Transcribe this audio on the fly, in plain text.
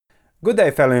Good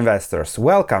day, fellow investors.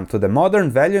 Welcome to the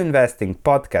Modern Value Investing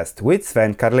podcast with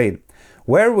Sven Karlin,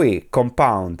 where we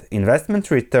compound investment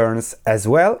returns as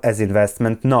well as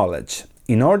investment knowledge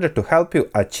in order to help you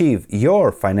achieve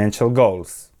your financial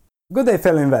goals. Good day,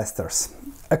 fellow investors.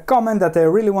 A comment that I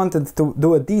really wanted to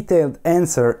do a detailed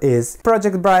answer is,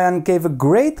 Project Brian gave a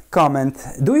great comment.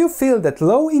 Do you feel that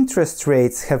low interest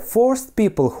rates have forced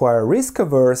people who are risk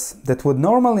averse that would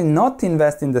normally not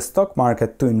invest in the stock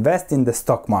market to invest in the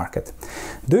stock market?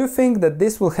 Do you think that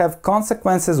this will have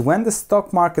consequences when the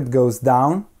stock market goes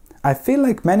down? I feel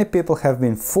like many people have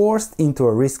been forced into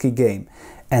a risky game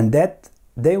and that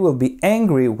they will be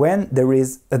angry when there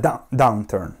is a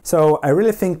downturn. So I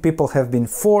really think people have been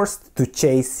forced to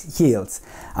chase yields.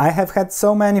 I have had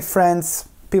so many friends,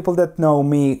 people that know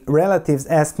me, relatives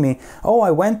ask me, oh,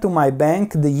 I went to my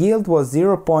bank, the yield was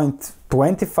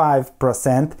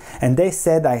 0.25% and they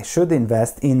said I should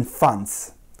invest in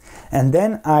funds. And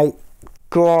then I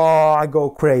go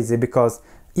crazy because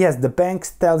yes, the bank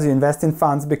tells you invest in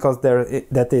funds because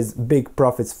that is big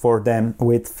profits for them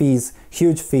with fees,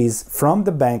 huge fees from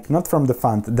the bank, not from the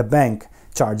fund. The bank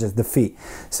charges the fee.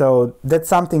 So that's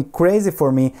something crazy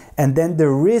for me. And then the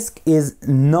risk is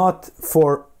not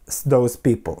for those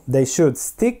people. They should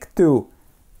stick to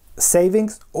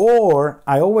savings, or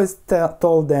I always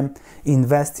told them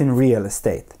invest in real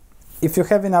estate. If you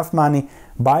have enough money,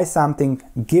 buy something,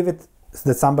 give it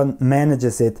that someone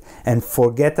manages it and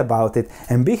forget about it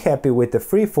and be happy with the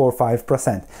 3, 4,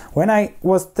 5%. When I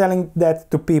was telling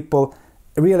that to people,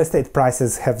 real estate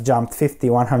prices have jumped 50,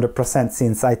 100%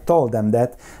 since I told them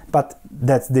that, but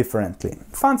that's differently.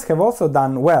 Funds have also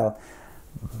done well,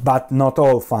 but not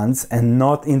all funds and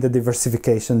not in the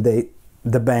diversification the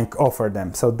bank offered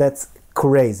them. So that's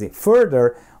crazy.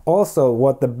 Further, also,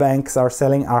 what the banks are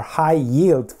selling are high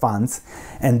yield funds,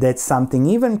 and that's something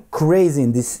even crazy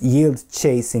in this yield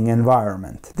chasing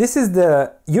environment. This is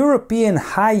the European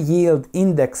High Yield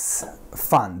Index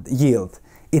Fund yield.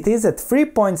 It is at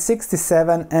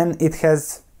 3.67 and it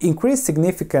has increased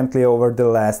significantly over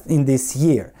in this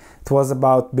year. It was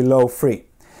about below 3.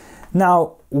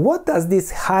 Now, what does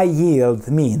this high yield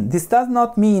mean? This does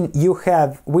not mean you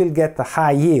will get a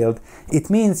high yield. It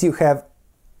means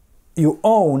you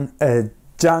own a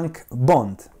junk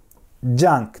bond.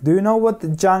 Junk. Do you know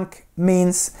what junk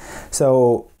means?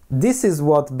 So this is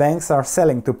what banks are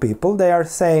selling to people. They are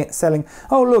selling,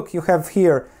 oh look, you have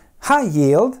here high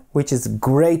yield, which is a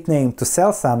great name to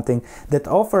sell something that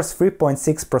offers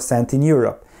 3.6% in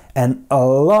Europe. And a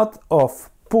lot of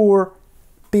poor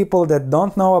people that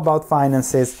don't know about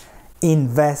finances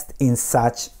invest in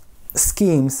such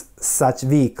schemes, such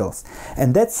vehicles.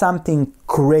 And that's something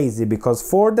crazy because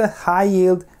for the high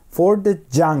yield, for the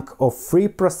junk of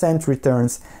 3%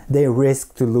 returns, they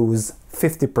risk to lose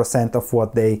 50% of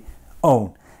what they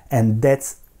own. And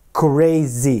that's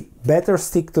crazy. Better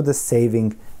stick to the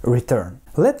saving return.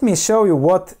 Let me show you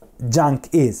what junk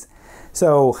is.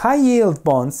 So high yield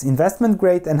bonds, investment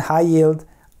grade and high yield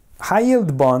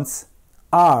bonds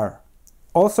are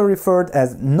also referred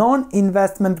as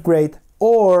non-investment grade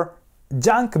or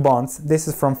junk bonds. This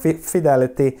is from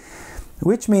Fidelity,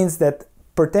 which means that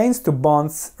pertains to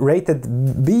bonds rated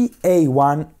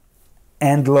Ba1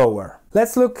 and lower.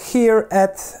 Let's look here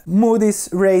at Moody's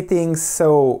ratings.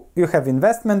 So you have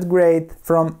investment grade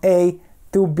from A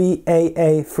to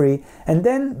Baa3, and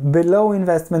then below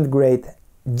investment grade,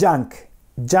 junk.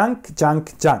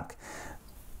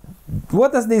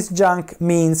 What does this junk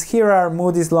means? Here are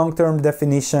Moody's long-term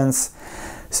definitions.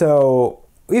 So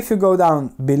if you go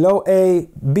down below A,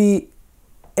 B,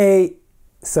 A,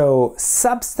 so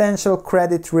substantial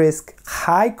credit risk,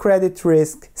 high credit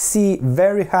risk, C,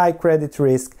 very high credit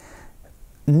risk,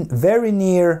 very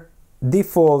near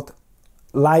default,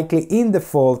 likely in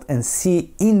default, and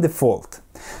C, in default.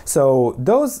 So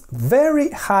those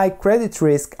very high credit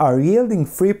risk are yielding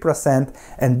 3%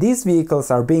 and these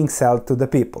vehicles are being sold to the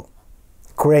people.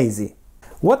 Crazy.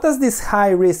 What does this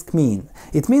high risk mean?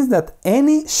 It means that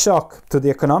any shock to the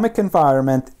economic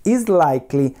environment is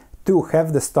likely to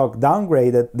have the stock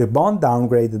downgraded, the bond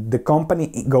downgraded, the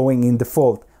company going in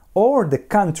default, or the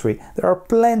country. There are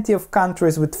plenty of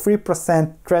countries with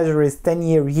 3% treasuries,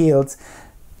 10-year yields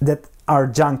that are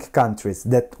junk countries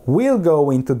that will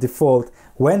go into default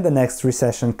when the next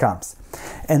recession comes.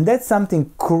 And that's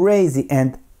something crazy,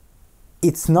 and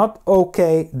it's not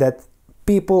okay that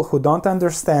people who don't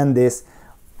understand this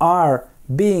are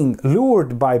being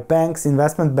lured by banks,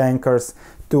 investment bankers,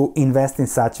 to invest in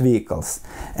such vehicles.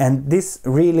 And this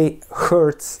really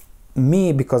hurts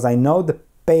me because I know the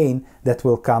pain that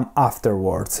will come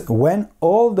afterwards when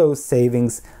all those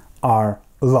savings are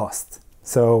lost.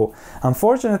 So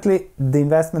unfortunately, the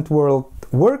investment world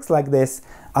works like this.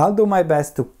 I'll do my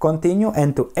best to continue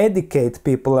and to educate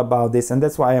people about this, and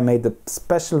that's why I made the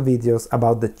special videos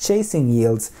about the chasing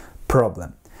yields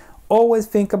problem. Always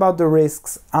think about the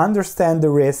risks, understand the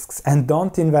risks, and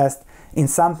don't invest in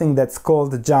something that's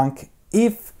called junk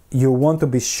if you want to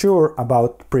be sure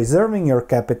about preserving your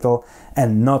capital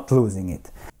and not losing it.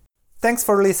 Thanks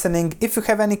for listening. If you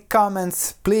have any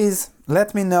comments, please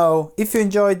let me know. If you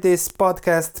enjoyed this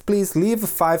podcast, please leave a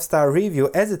 5-star review,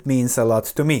 as it means a lot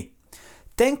to me.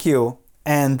 Thank you,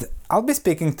 and I'll be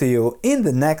speaking to you in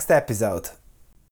the next episode.